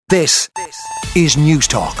This is News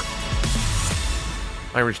Talk.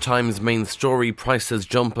 Irish Times main story: prices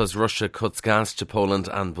jump as Russia cuts gas to Poland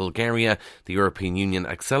and Bulgaria. The European Union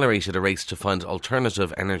accelerated a race to find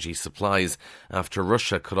alternative energy supplies after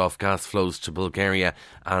Russia cut off gas flows to Bulgaria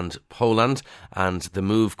and Poland. And the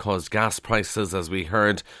move caused gas prices, as we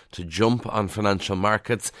heard, to jump on financial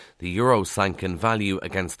markets. The euro sank in value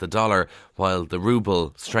against the dollar while the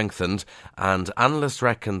ruble strengthened. And analysts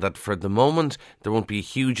reckon that for the moment there won't be a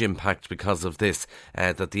huge impact because of this,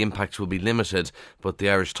 that the impact will be limited. But the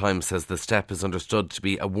Irish Times says the step is understood to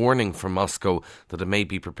be a warning from Moscow that it may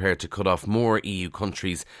be prepared to cut off more EU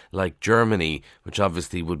countries like Germany, which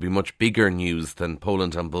obviously would be much bigger news than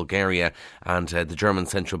Poland and Bulgaria. And the German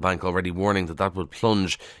central bank already warning that that would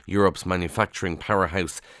plunge Europe's manufacturing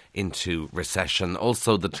powerhouse into recession.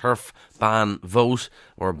 Also, the turf ban vote,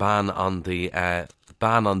 or ban on the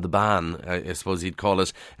ban, I suppose you'd call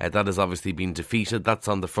it, that has obviously been defeated. That's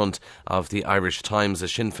on the front of the Irish Times. A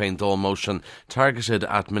Sinn Féin Dáil motion targeted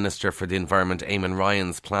at Minister for the Environment Eamon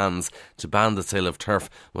Ryan's plans to ban the sale of turf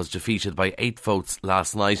was defeated by 8 votes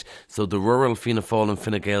last night. So the rural Fianna Fáil and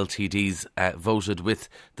Fine Gael TDs voted with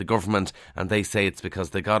the government, and they say it's because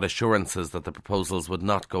they got assurances that the proposals would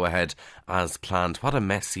not go ahead as planned. What a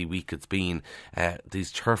messy week it's been,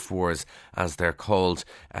 these turf wars as they're called.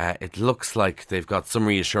 It looks like they've got some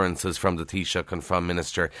reassurances from the Taoiseach and from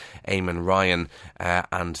Minister Eamon Ryan,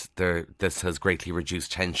 and this has greatly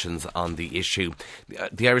reduced tensions on the issue.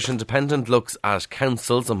 The Irish Independent looks at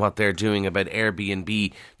councils and what they're doing about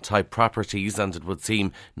Airbnb type properties, and it would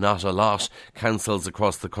seem not a lot. Councils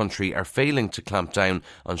across the country are failing to clamp down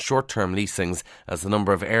on short-term leasings as the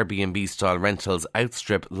number of Airbnb style rentals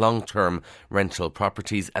outstrip long-term rental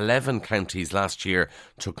properties. 11 counties last year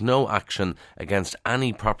took no action against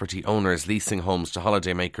any property owners leasing homes to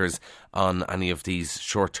holidaymakers on any of these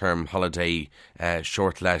short-term holiday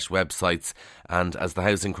short-let websites. And as the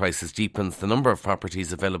housing crisis deepens, the number of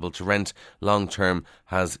properties available to rent long-term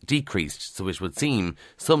has decreased. So it would seem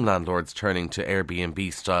some landlords turning to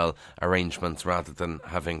Airbnb-style arrangements rather than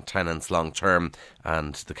having tenants long-term,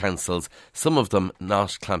 and the councils, some of them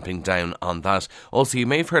not clamping down on that. Also, you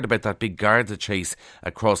may have heard about that big Garda chase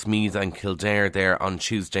across Meath and Kildare there on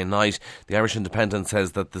Tuesday night. The Irish Independent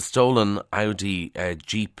says that the stolen Audi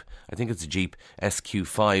Jeep, I think it's a Jeep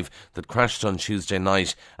SQ5, that crashed on Tuesday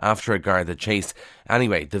night after a Garda chase.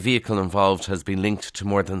 Anyway, the vehicle involved has been linked to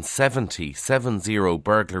more than 70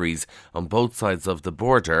 burglaries on both sides of the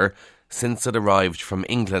border since it arrived from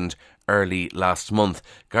England early last month.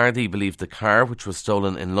 Gardaí believe the car, which was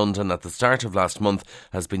stolen in London at the start of last month,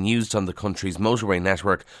 has been used on the country's motorway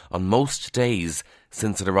network on most days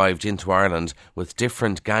since it arrived into Ireland, with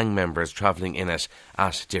different gang members travelling in it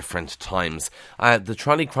at different times. The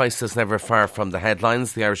trolley crisis never far from the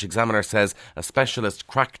headlines. The Irish Examiner says a specialist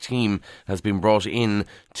crack team has been brought in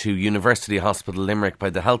to University Hospital Limerick by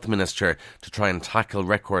the Health Minister to try and tackle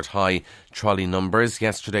record high trolley numbers.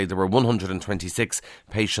 Yesterday there were 126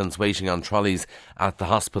 patients waiting on trolleys at the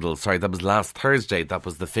hospital. Sorry, that was last Thursday. That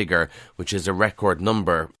was the figure, which is a record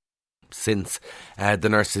number since the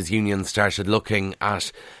Nurses Union started looking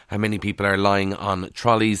at how many people are lying on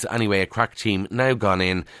trolleys. Anyway, a crack team now gone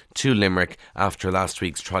in to Limerick after last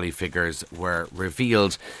week's trolley figures were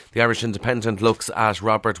revealed. The Irish Independent looks at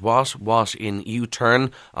Robert Watt in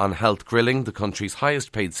U-turn on health grilling. The country's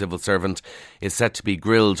highest paid civil servant is set to be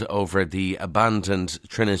grilled over the abandoned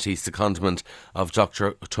Trinity secondment of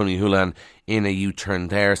Dr. Tony Holohan in a U-turn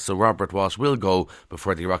there. So Robert Watt will go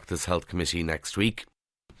before the Oireachtas Health Committee next week.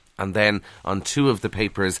 And then on 2 of the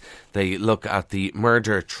papers, they look at the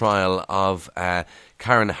murder trial of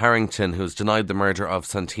Karen Harrington, who's denied the murder of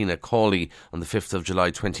Santina Cawley on the 5th of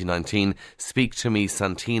July 2019. Speak to me,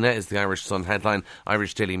 Santina, is the Irish Sun headline.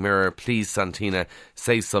 Irish Daily Mirror: please, Santina,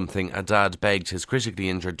 say something. A dad begged his critically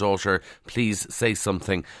injured daughter, please say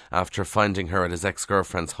something, after finding her at his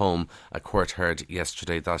ex-girlfriend's home. A court heard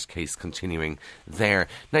yesterday. That case continuing there.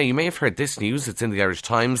 Now, you may have heard this news. It's in the Irish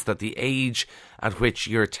Times that the age at which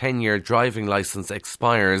your 10-year driving licence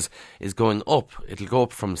expires is going up. It'll go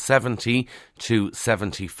up from 70 to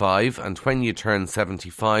 75, and when you turn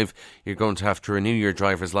 75, you're going to have to renew your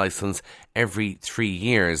driver's licence every 3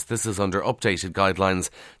 years. This is under updated guidelines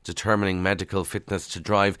determining medical fitness to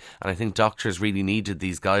drive, and I think doctors really needed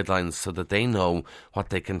these guidelines so that they know what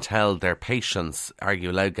they can tell their patients. Are you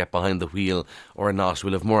allowed to get behind the wheel or not?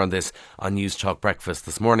 We'll have more on this on News Talk Breakfast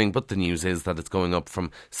this morning, but the news is that it's going up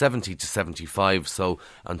from 70 to 75, so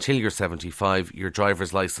until you're 75, your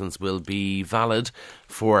driver's licence will be valid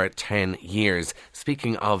for 10 years.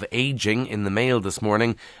 Speaking of ageing, in the Mail this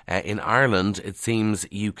morning, in Ireland, it seems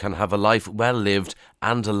you can have a life well lived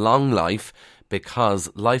and a long life because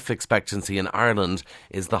life expectancy in Ireland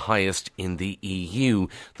is the highest in the EU.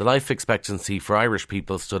 The life expectancy for Irish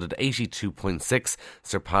people stood at 82.6,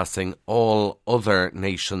 surpassing all other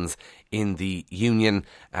nations in the Union.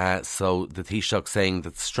 So the Taoiseach saying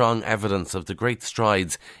that strong evidence of the great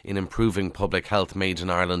strides in improving public health made in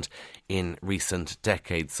Ireland in recent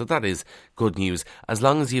decades. So that is good news, as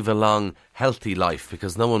long as you have a long, healthy life,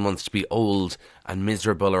 because no one wants to be old and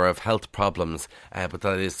miserable or have health problems, but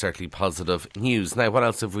that is certainly positive news. Now, what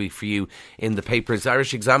else have we for you in the papers?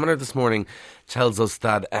 Irish Examiner this morning tells us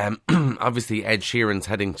that obviously Ed Sheeran's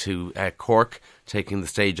heading to Cork, taking the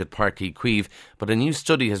stage at Páirc Uí Chaoimh, but a new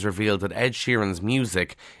study has revealed that Ed Sheeran's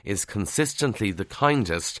music is consistently the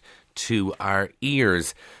kindest to our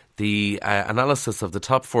ears. The analysis of the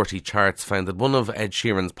top 40 charts found that one of Ed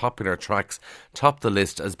Sheeran's popular tracks topped the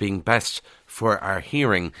list as being best for our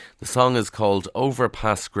hearing. The song is called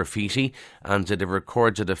Overpass Graffiti, and it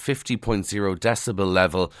recorded a 50.0 decibel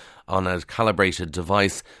level on a calibrated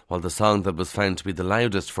device, while the song that was found to be the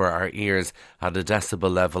loudest for our ears had a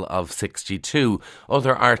decibel level of 62.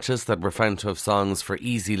 Other artists that were found to have songs for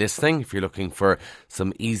easy listening, if you're looking for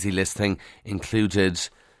some easy listening, included...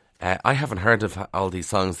 I haven't heard of all these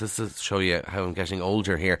songs. This will show you how I'm getting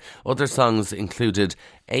older here. Other songs included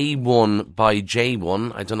A1 by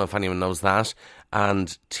J1. I don't know if anyone knows that.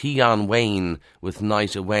 And Tion Wayne with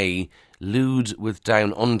Night Away, Lude with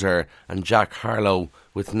Down Under, and Jack Harlow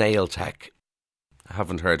with Nail Tech. I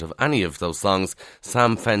haven't heard of any of those songs.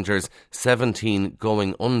 Sam Fender's 17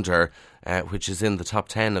 Going Under, which is in the top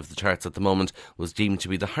 10 of the charts at the moment, was deemed to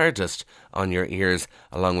be the hardest on your ears,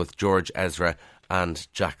 along with George Ezra and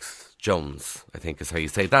Jax Jones, I think is how you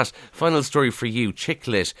say that. Final story for you, chick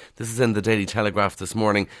lit. This is in the Daily Telegraph this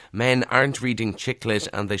morning. Men aren't reading chick lit,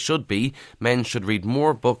 and they should be. Men should read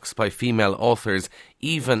more books by female authors,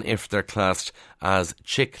 even if they're classed as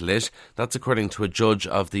chick lit. That's according to a judge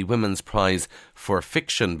of the Women's Prize for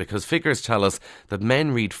Fiction, because figures tell us that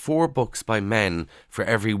men read 4 books by men for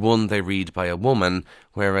every one they read by a woman,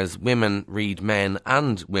 whereas women read men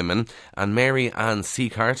and women. And Mary Ann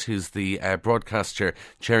Seacart, who's the broadcaster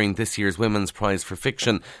chairing this year's Women's Prize for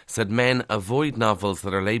Fiction, said men avoid novels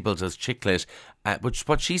that are labelled as chick lit. Which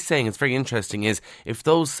what she's saying is very interesting is if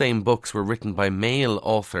those same books were written by male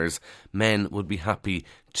authors, men would be happy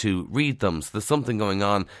to read them. So there's something going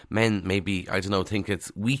on. Men maybe, I don't know, think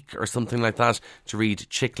it's weak or something like that to read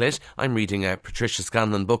chick lit. I'm reading a Patricia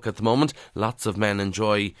Scanlon book at the moment. Lots of men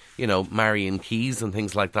enjoy, you know, Marion Keyes and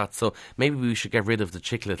things like that. So maybe we should get rid of the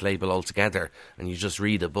chick lit label altogether and you just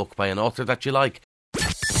read a book by an author that you like.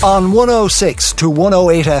 On 106 to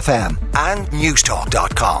 108 FM and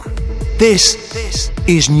newstalk.com. This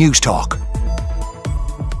is Newstalk.